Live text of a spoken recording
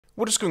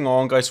What is going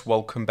on, guys?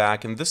 Welcome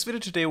back. In this video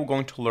today we're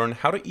going to learn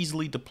how to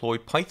easily deploy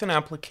Python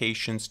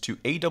applications to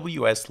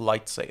AWS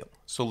Lightsail.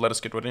 So let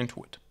us get right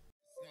into it.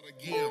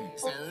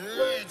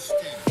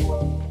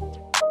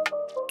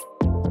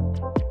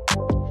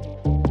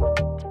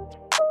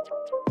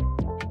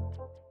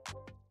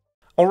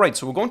 Alright,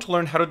 so we're going to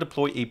learn how to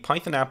deploy a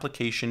Python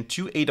application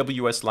to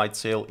AWS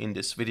Lightsail in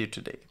this video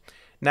today.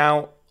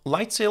 Now,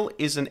 Lightsail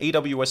is an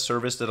AWS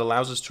service that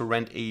allows us to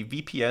rent a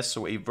VPS,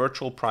 so a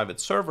virtual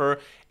private server,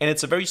 and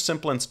it's a very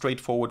simple and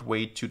straightforward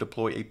way to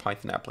deploy a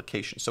Python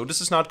application. So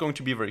this is not going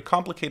to be very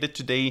complicated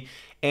today,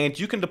 and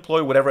you can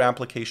deploy whatever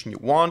application you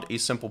want, a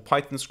simple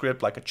Python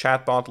script like a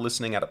chatbot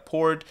listening at a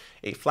port,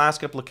 a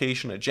Flask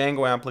application, a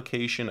Django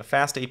application, a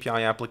Fast API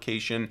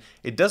application.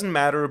 It doesn't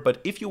matter, but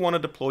if you want to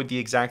deploy the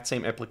exact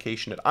same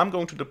application that I'm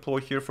going to deploy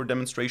here for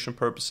demonstration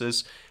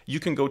purposes,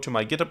 you can go to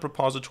my GitHub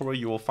repository.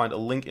 You will find a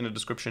link in the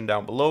description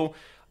down below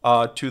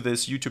to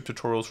this YouTube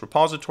tutorials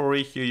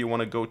repository. Here you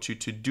want to go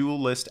to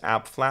list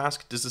app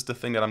Flask. This is the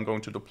thing that I'm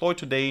going to deploy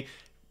today.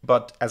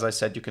 But as I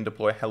said, you can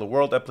deploy a Hello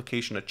World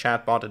application, a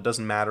chatbot, it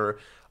doesn't matter.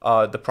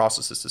 The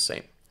process is the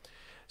same.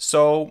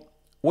 So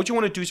what you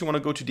want to do is you want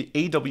to go to the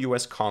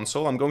AWS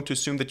console. I'm going to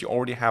assume that you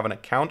already have an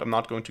account. I'm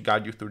not going to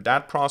guide you through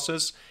that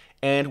process.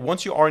 And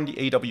once you are in the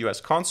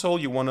AWS console,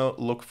 you want to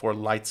look for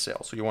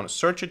Lightsail. So you want to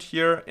search it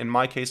here. In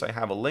my case, I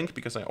have a link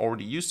because I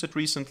already used it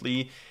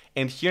recently.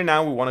 And here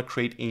now we want to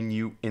create a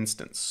new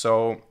instance.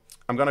 So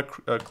I'm going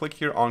to click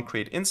here on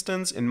create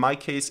instance. In my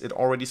case, it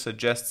already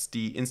suggests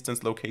the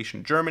instance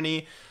location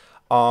Germany.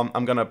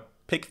 I'm going to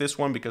pick this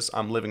one because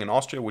I'm living in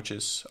Austria, which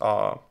is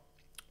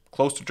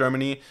close to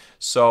Germany.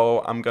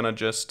 So I'm going to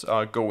just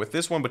go with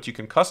this one, but you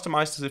can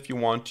customize this if you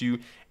want to.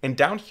 And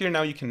down here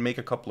now you can make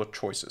a couple of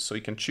choices. So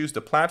you can choose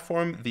the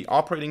platform, the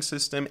operating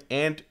system,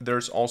 and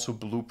there's also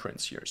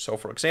blueprints here. So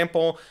for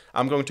example,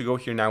 I'm going to go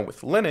here now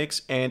with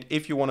Linux. And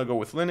if you want to go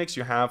with Linux,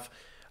 you have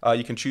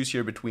you can choose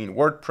here between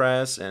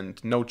WordPress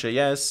and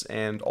Node.js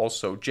and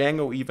also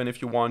Django even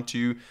if you want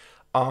to.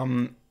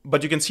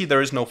 But you can see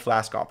there is no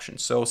Flask option.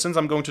 So since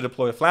I'm going to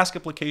deploy a Flask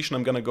application,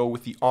 I'm going to go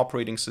with the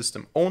operating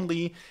system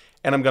only,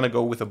 and I'm going to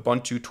go with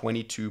Ubuntu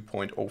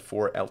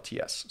 22.04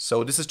 LTS.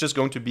 So this is just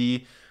going to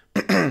be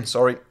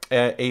sorry,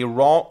 a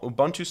raw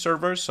Ubuntu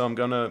server. So I'm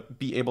going to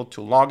be able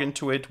to log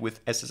into it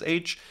with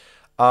SSH,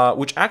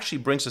 which actually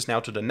brings us now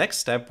to the next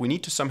step. We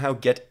need to somehow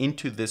get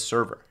into this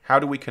server. How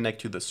do we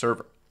connect to the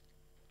server?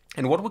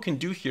 And what we can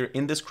do here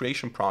in this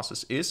creation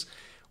process is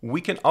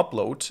we can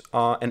upload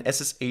an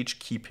SSH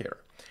key pair.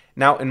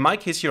 Now, in my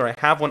case here, I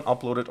have one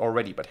uploaded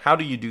already, but how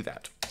do you do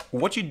that?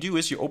 What you do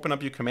is you open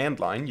up your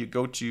command line, you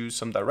go to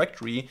some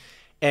directory,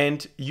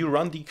 and you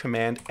run the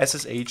command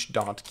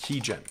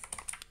ssh.keygen.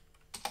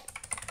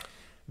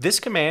 This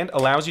command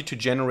allows you to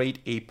generate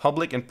a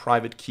public and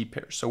private key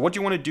pair. So what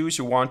you want to do is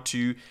you want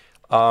to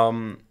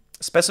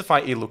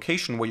specify a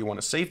location where you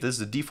want to save this.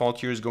 The default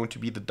here is going to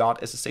be the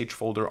 .ssh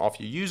folder of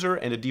your user,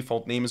 and the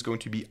default name is going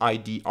to be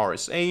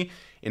ID_RSA.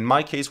 In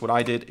my case, what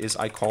I did is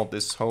I called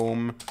this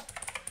home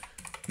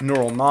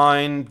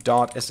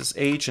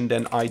neural9.ssh and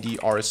then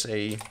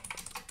ID_RSA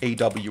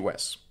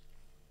AWS.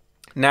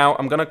 Now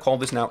I'm going to call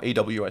this now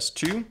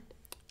AWS2.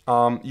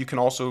 You can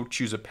also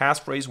choose a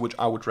passphrase, which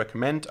I would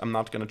recommend. I'm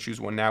not going to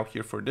choose one now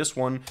here for this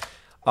one.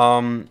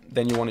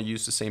 Then you want to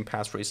use the same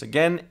passphrase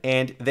again,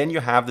 and then you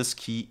have this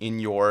key in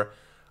your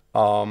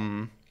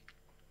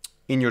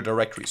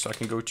directory. So I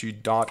can go to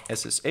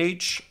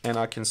 .ssh and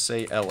I can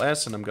say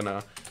ls, and I'm going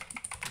to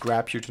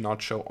grab here to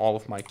not show all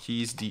of my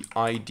keys, the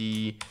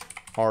ID_RSA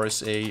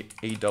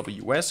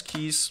AWS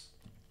keys.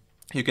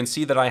 You can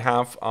see that I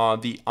have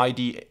the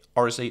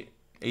ID_RSA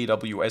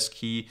AWS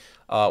key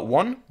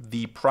 1,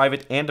 the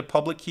private and the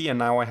public key, and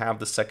now I have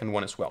the second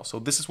one as well. So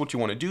this is what you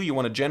want to do. You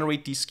want to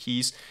generate these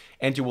keys,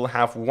 and you will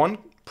have one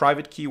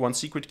private key, one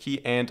secret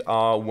key, and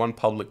one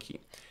public key.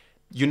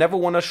 You never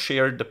want to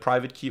share the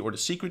private key or the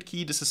secret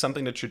key. This is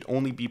something that should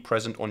only be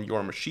present on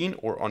your machine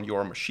or on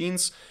your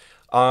machines.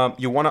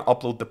 You want to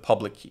upload the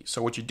public key.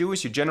 So what you do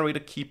is you generate a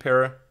key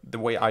pair the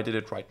way I did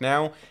it right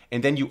now,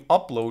 and then you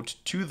upload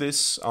to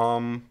this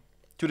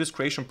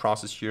creation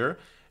process here,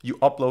 you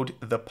upload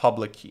the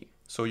public key.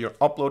 So you're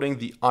uploading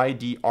the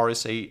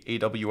ID_RSA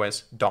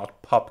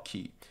AWS.pub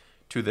key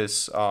to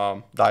this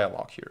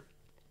dialog here.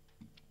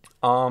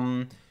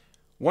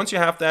 Once you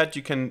have that,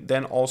 you can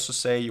then also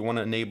say you want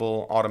to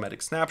enable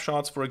automatic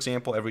snapshots, for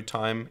example, every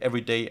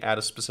day at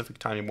a specific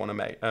time you want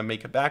to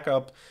make a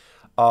backup.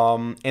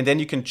 And then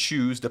you can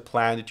choose the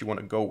plan that you want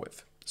to go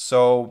with.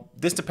 So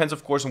this depends,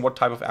 of course, on what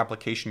type of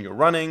application you're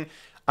running.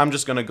 I'm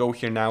just going to go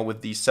here now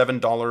with the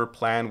 $7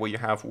 plan where you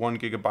have 1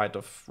 GB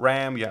of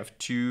RAM, you have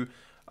 2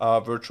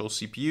 virtual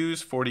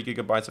CPUs, 40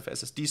 GB of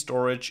SSD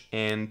storage,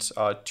 and 2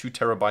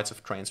 TB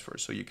of transfer.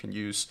 So you can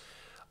use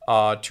 2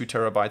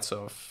 TB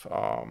of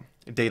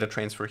data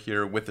transfer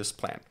here with this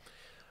plan.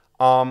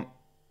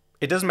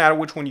 It doesn't matter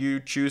which one you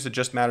choose, it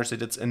just matters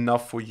that it's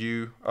enough for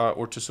you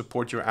or to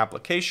support your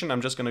application.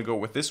 I'm just going to go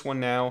with this one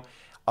now.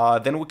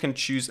 Then we can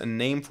choose a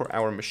name for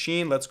our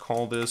machine. Let's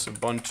call this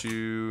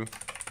Ubuntu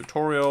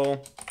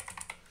tutorial.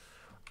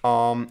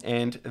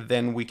 and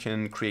then we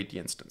can create the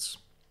instance.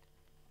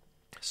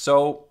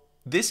 So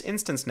this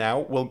instance now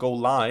will go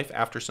live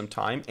after some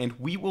time, and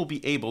we will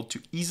be able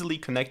to easily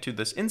connect to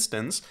this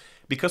instance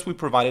because we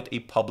provided a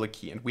public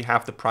key and we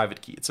have the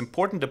private key. It's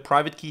important the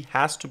private key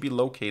has to be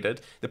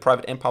located, the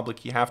private and public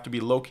key have to be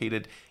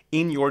located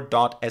in your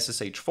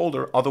 .ssh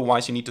folder.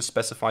 Otherwise, you need to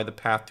specify the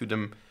path to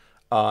them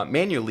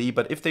manually.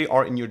 But if they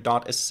are in your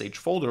 .ssh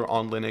folder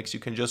on Linux, you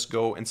can just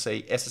go and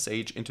say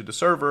SSH into the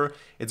server.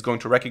 It's going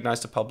to recognize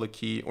the public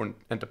key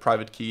and the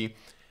private key,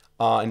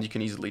 and you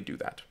can easily do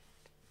that.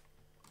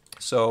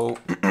 So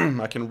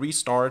I can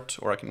restart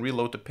or I can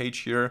reload the page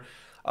here.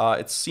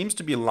 It seems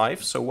to be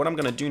live. So what I'm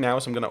going to do now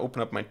is I'm going to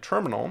open up my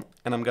terminal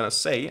and I'm going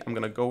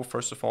to go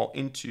first of all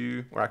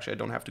into, or actually I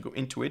don't have to go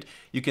into it.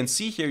 You can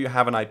see here you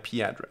have an IP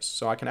address.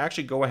 So I can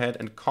actually go ahead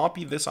and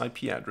copy this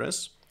IP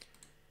address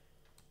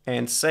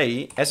and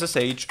say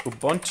SSH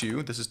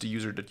Ubuntu, this is the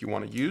user that you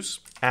want to use,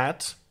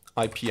 at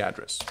IP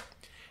address.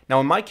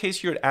 Now in my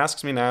case here, it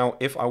asks me now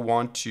if I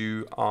want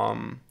to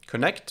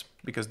connect,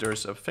 because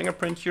there's a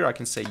fingerprint here. I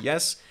can say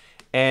yes.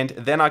 And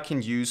then I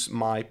can use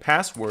my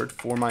password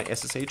for my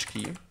SSH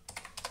key,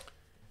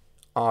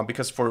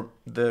 because for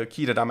the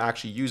key that I'm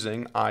actually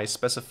using, I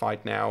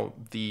specified now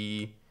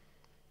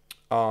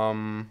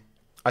I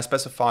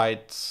specified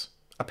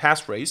a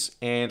passphrase,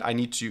 and I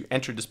need to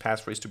enter this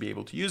passphrase to be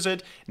able to use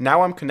it.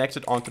 Now I'm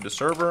connected onto the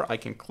server. I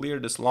can clear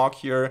this log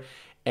here,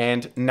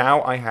 and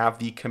now I have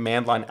the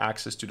command line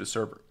access to the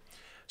server.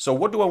 So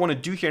what do I want to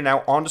do here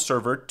now on the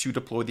server to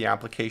deploy the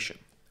application?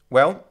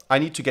 Well, I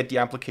need to get the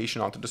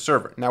application onto the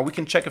server. Now we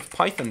can check if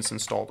Python is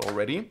installed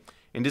already.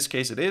 In this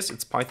case it is.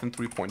 It's Python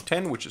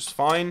 3.10, which is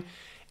fine.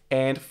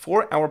 And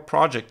for our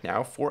project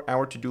now, for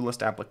our to-do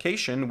list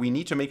application, we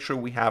need to make sure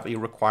we have a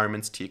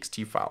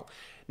requirements.txt file.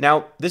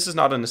 Now, this is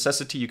not a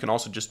necessity. You can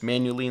also just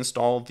manually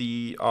install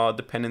the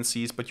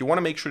dependencies, but you want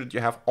to make sure that you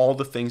have all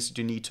the things that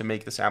you need to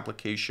make this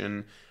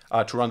application,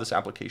 to run this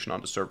application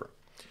on the server.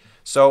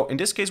 So in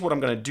this case, what I'm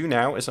going to do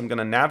now is I'm going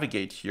to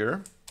navigate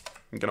here.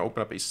 I'm going to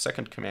open up a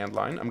second command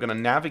line. I'm going to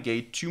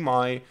navigate to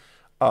my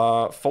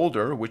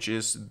folder, which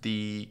is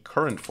the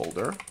current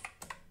folder.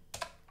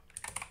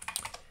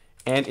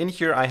 And in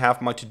here, I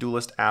have my to-do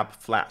list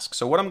app Flask.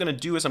 So what I'm going to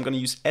do is I'm going to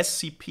use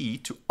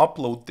SCP to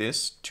upload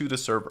this to the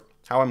server.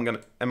 How am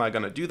I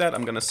going to do that?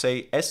 I'm going to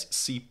say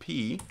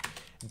SCP-R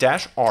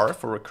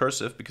for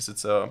recursive, because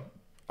it's a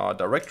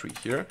directory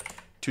here,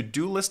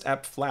 to-do list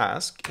app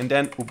Flask, and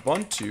then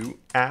Ubuntu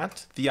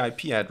at the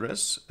IP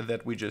address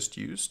that we just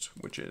used,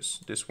 which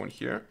is this one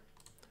here,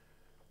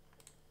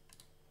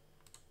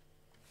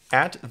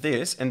 at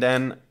this, and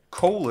then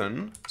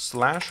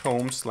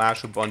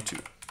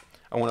 :/home/Ubuntu.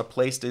 I want to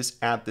place this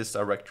at this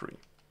directory.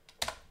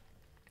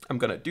 I'm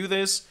going to do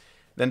this.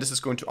 Then this is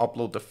going to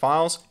upload the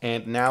files.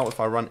 And now if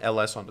I run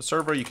ls on the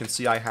server, you can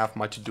see I have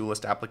my to-do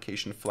list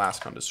application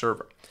Flask on the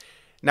server.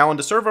 Now on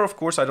the server, of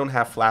course, I don't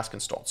have Flask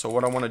installed. So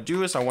what I want to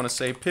do is I want to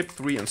say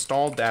pip3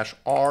 install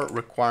 -r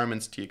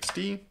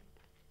requirements.txt.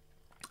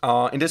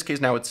 In this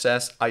case, now it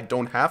says I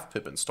don't have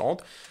pip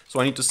installed.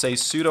 So I need to say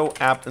sudo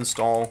apt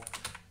install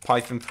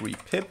python3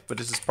 pip, but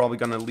this is probably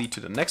going to lead to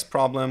the next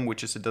problem,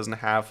 which is it doesn't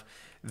have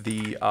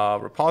the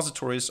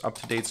repositories up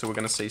to date. So we're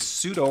going to say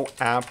sudo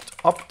apt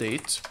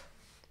update,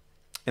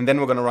 and then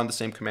we're going to run the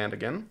same command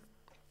again.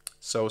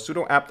 So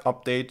sudo apt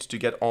update to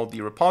get all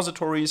the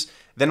repositories.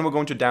 Then we're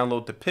going to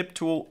download the pip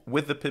tool.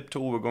 With the pip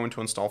tool, we're going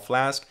to install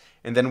Flask,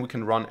 and then we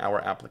can run our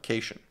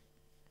application.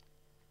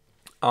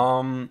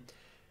 Now,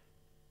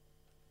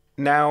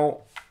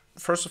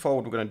 first of all,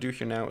 what we're going to do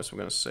here now is we're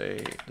going to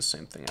say the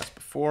same thing as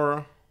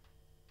before.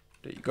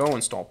 There you go,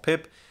 install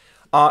pip.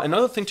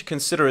 Another thing to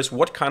consider is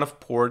what kind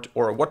of port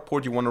or what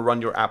port you want to run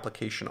your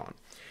application on.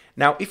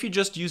 Now, if you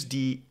just use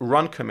the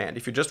run command,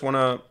 if you just want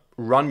to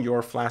run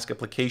your Flask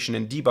application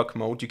in debug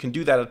mode, you can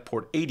do that at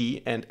port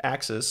 80 and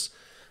access,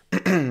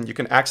 you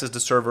can access the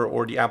server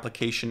or the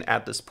application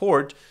at this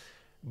port,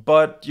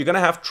 but you're going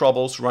to have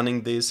troubles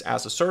running this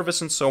as a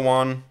service and so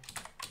on.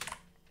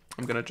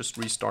 I'm going to just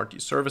restart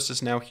these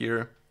services now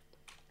here.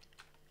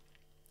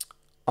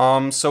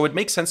 So it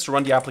makes sense to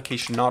run the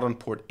application not on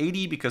port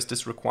 80 because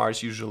this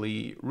requires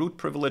usually root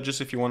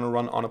privileges if you want to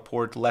run on a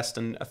port less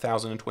than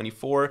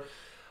 1024.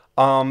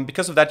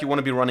 Because of that, you want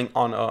to be running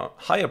on a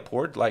higher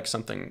port, like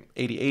something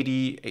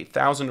 8080,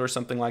 8000 or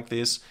something like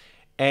this.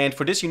 And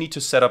for this, you need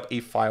to set up a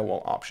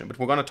firewall option, but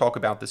we're going to talk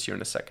about this here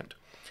in a second.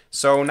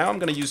 So now I'm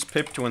going to use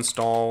pip to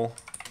install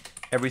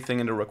everything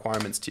in the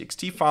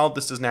requirements.txt file.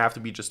 This doesn't have to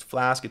be just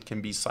Flask. It can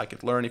be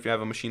scikit-learn if you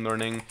have a machine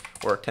learning,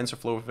 or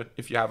TensorFlow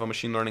if you have a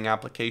machine learning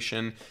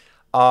application.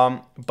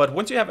 But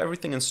once you have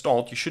everything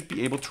installed, you should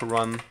be able to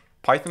run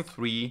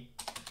python3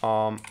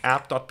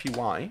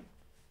 app.py,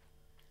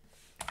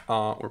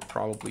 or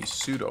probably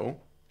sudo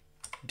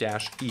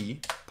 -e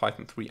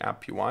python3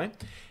 app.py.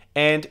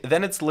 And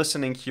then it's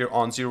listening here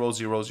on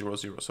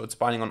 0000. So it's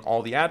binding on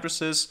all the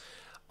addresses.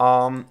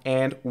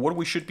 And what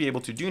we should be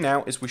able to do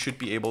now is we should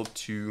be able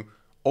to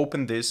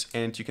open this,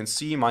 and you can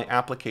see my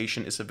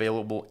application is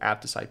available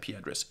at this IP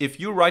address. If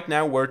you right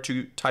now were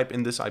to type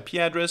in this IP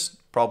address,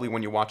 probably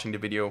when you're watching the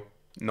video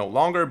no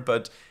longer,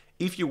 but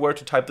if you were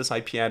to type this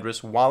IP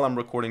address while I'm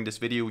recording this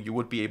video, you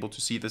would be able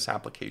to see this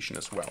application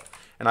as well.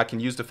 And I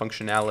can use the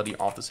functionality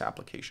of this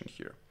application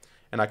here.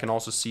 And I can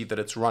also see that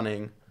it's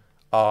running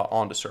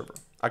on the server.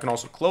 I can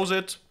also close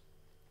it.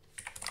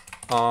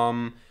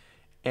 And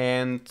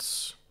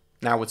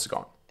now it's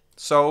gone.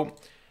 So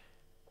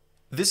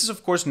this is,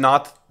 of course,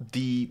 not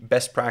the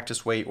best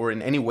practice way or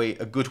in any way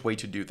a good way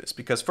to do this.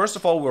 Because first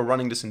of all, we're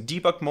running this in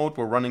debug mode.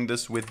 We're running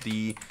this with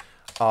the...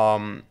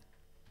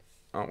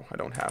 oh, I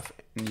don't have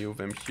new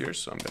Vim here,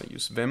 so I'm going to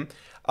use Vim.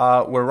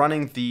 We're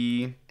running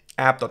the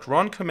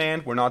app.run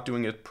command. We're not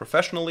doing it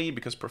professionally,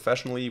 because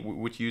professionally we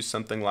would use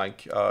something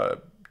like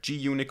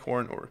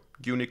G-Unicorn or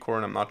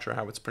Unicorn, I'm not sure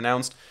how it's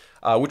pronounced,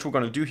 which we're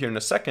going to do here in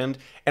a second.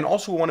 And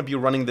also we want to be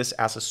running this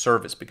as a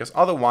service, because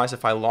otherwise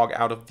if I log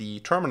out of the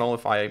terminal,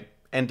 if I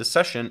end the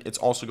session, it's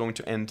also going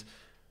to end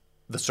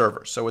the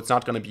server. So it's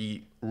not going to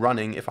be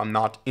running if I'm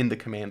not in the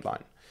command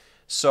line.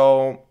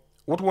 So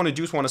what we want to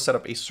do is we want to set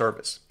up a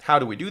service. How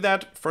do we do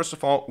that? First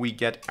of all, we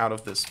get out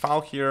of this file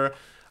here,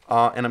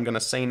 and I'm going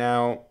to say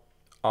now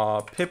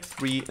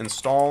pip3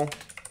 install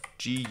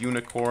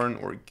G-Unicorn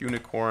or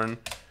Unicorn.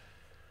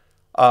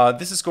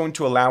 This is going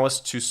to allow us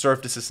to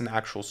serve this as an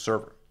actual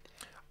server.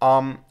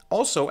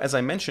 Also, as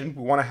I mentioned,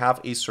 we want to have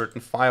a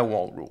certain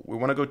firewall rule. We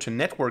want to go to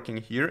networking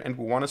here, and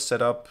we want to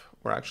set up,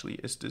 or actually,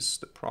 is this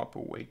the proper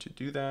way to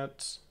do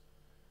that?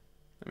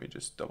 Let me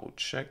just double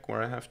check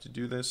where I have to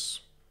do this.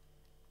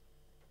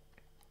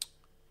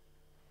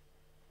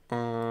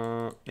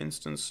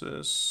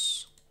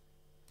 Instances,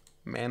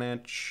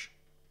 manage,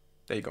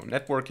 there you go,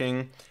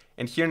 networking.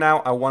 And here now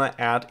I want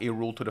to add a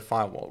rule to the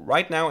firewall.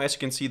 Right now, as you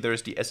can see,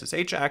 there's the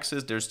SSH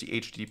access, there's the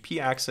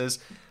HTTP access.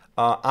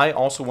 I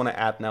also want to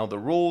add now the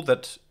rule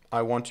that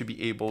I want to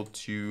be able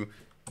to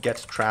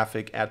get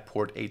traffic at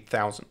port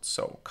 8000.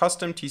 So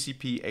custom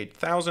TCP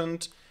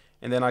 8000,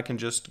 and then I can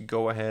just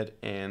go ahead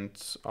and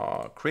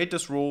create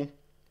this rule.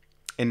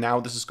 And now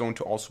this is going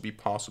to also be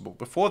possible.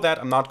 Before that,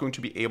 I'm not going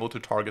to be able to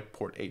target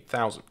port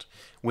 8000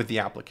 with the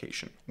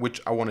application,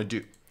 which I want to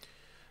do.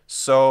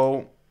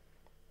 So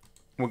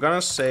we're going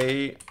to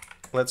say,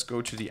 let's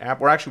go to the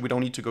app. Or actually, we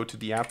don't need to go to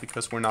the app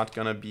because we're not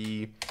going to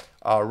be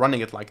running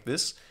it like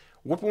this.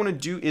 What we want to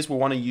do is we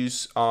want to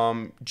use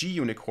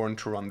G-Unicorn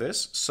to run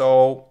this.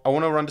 So I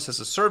want to run this as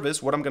a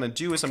service. What I'm going to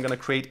do is I'm going to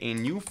create a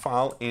new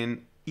file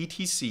in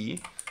etc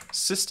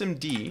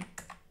systemd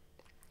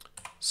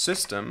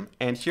system,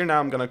 and here now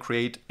I'm going to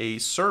create a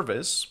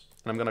service,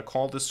 and I'm going to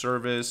call this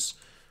service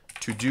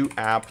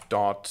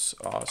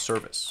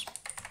to-do-app.service.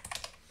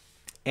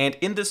 And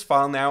in this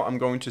file now I'm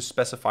going to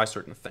specify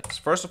certain things.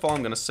 First of all,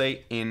 I'm going to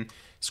say in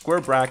square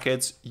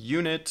brackets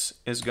unit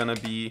is going to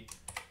be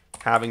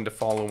having the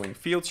following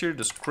fields here.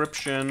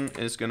 Description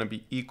is going to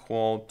be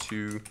equal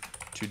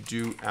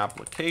to-do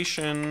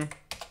application.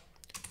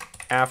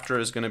 After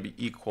is going to be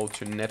equal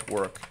to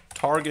network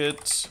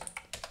target.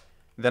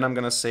 Then I'm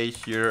going to say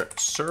here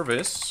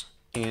service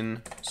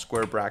in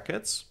square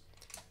brackets.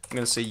 I'm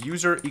going to say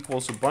user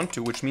equals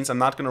Ubuntu, which means I'm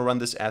not going to run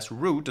this as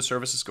root. The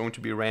service is going to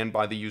be ran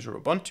by the user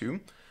Ubuntu.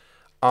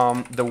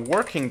 The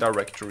working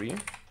directory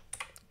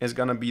is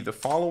going to be the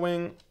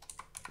following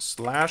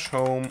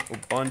 /home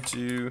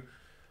Ubuntu.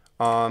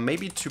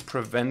 Maybe to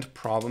prevent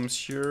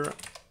problems here.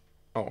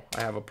 Oh,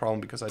 I have a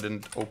problem because I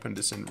didn't open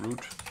this in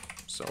root.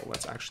 So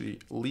let's actually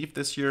leave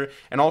this here.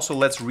 And also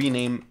let's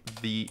rename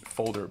the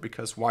folder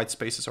because white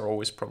spaces are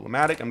always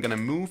problematic. I'm going to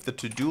move the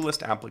to-do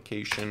list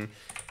application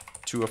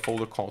to a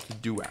folder called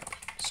to-do app.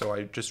 So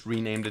I just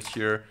renamed it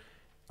here.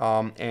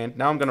 And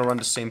now I'm going to run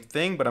the same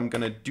thing, but I'm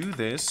going to do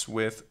this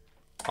with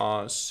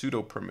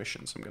sudo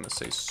permissions. I'm going to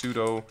say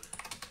sudo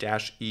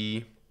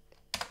 -e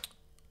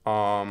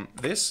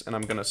this, and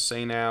I'm going to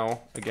say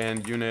now,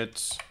 again,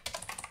 unit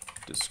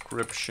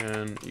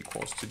description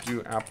equals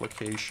to-do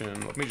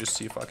application. Let me just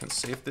see if I can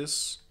save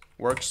this.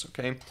 Works,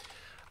 okay.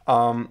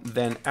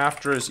 Then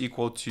after is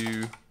equal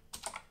to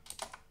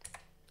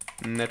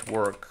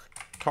network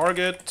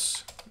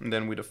target, and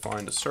then we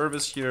define the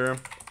service here.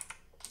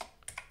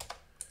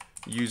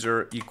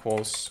 User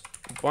equals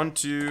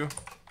Ubuntu,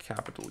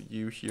 capital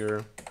U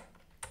here.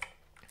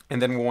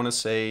 And then we want to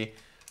say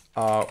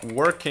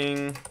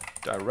working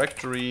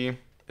directory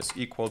is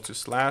equal to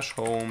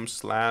 /home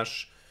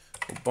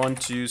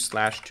 /Ubuntu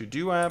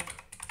 /to-do app.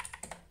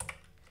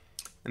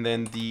 And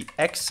then the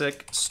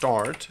exec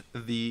start,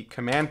 the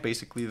command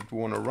basically that we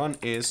want to run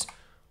is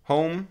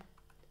home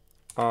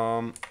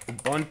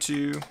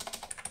Ubuntu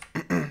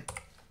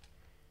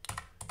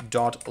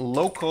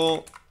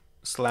 .local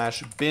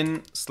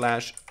 /bin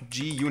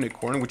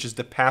 /G-Unicorn, which is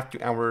the path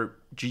to our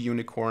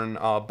G-Unicorn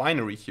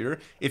binary here.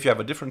 If you have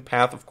a different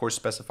path, of course,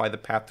 specify the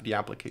path to the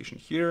application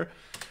here.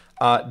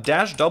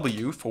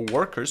 -W for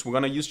workers, we're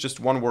going to use just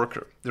one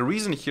worker. The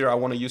reason here I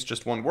want to use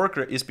just one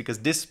worker is because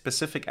this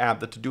specific app,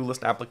 the to-do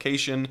list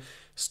application,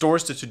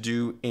 stores the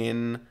to-do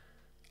in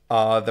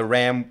the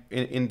RAM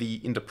in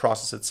the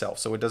process itself.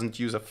 So it doesn't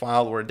use a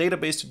file or a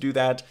database to do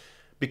that.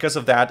 Because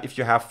of that, if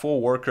you have 4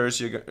 workers,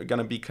 you're going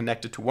to be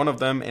connected to one of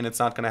them, and it's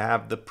not going to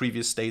have the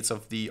previous states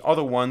of the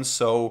other ones.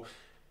 So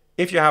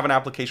if you have an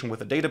application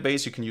with a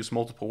database, you can use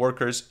multiple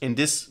workers. In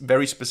this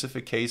very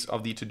specific case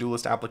of the to-do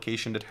list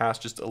application that has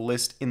just a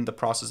list in the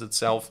process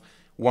itself,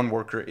 one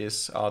worker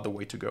is the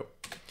way to go.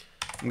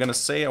 I'm going to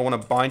say I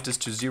want to bind this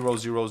to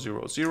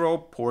 0000,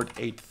 port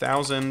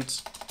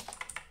 8000,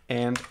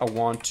 and I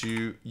want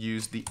to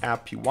use the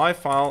app.py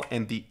file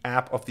and the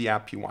app of the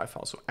app.py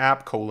file. So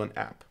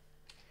app:\app.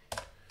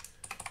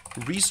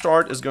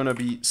 Restart is going to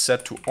be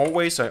set to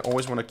always. I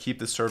always want to keep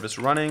the service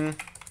running.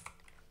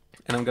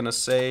 And I'm going to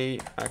say,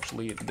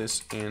 actually,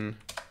 this in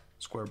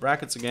square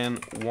brackets again,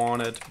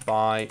 wanted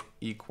by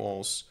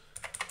equals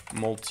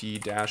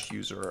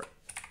multi-user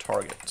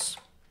targets.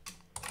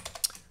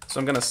 So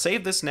I'm going to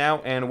save this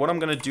now. And what I'm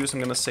going to do is I'm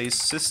going to say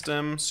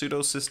system, sudo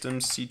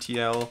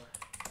systemctl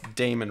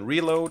daemon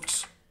reload.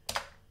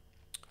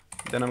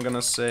 Then I'm going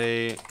to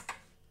say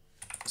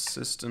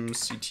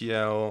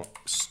systemctl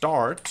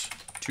start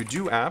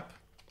to-do app,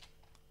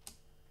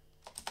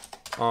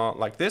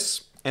 like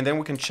this, and then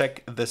we can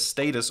check the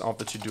status of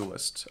the to-do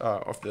list,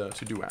 of the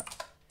to-do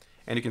app.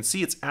 And you can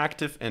see it's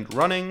active and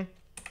running.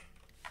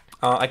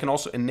 I can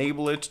also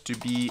enable it to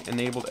be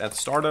enabled at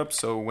startup,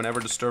 so whenever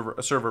the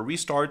server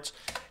restarts,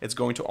 it's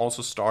going to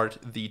also start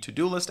the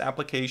to-do list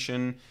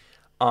application.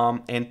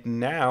 And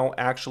now,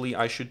 actually,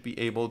 I should be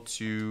able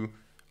to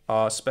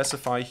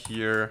specify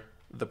here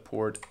the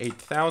port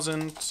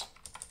 8000.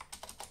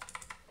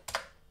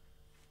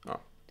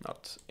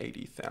 Not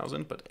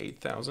 80,000, but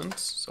 8,000.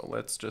 So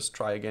let's just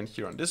try again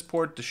here on this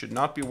port. This should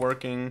not be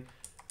working.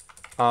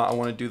 I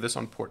want to do this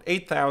on port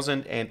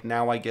 8000, and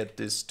now I get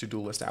this to-do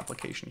list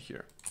application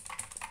here,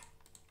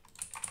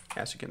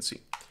 as you can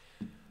see.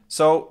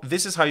 So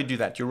this is how you do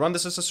that. You run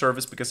this as a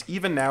service, because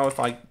even now if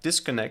I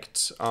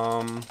disconnect,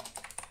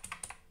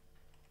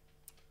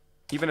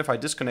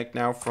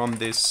 now from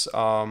this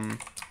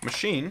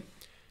machine,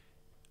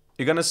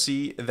 you're going to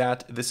see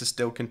that this is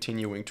still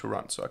continuing to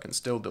run. So I can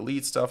still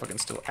delete stuff, I can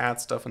still add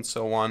stuff, and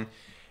so on.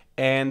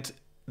 And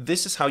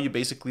this is how you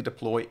basically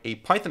deploy a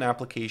Python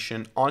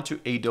application onto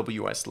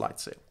AWS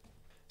Lightsail.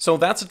 So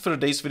that's it for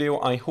today's video.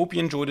 I hope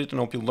you enjoyed it and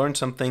hope you learned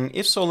something.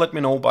 If so, let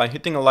me know by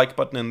hitting a like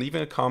button and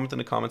leaving a comment in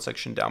the comment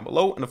section down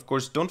below. And of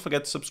course, don't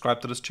forget to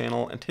subscribe to this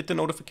channel and hit the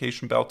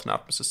notification bell to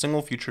not miss a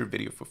single future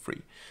video for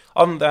free.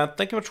 Other than that,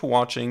 thank you much for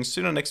watching.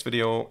 See you in the next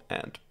video,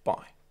 and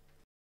bye.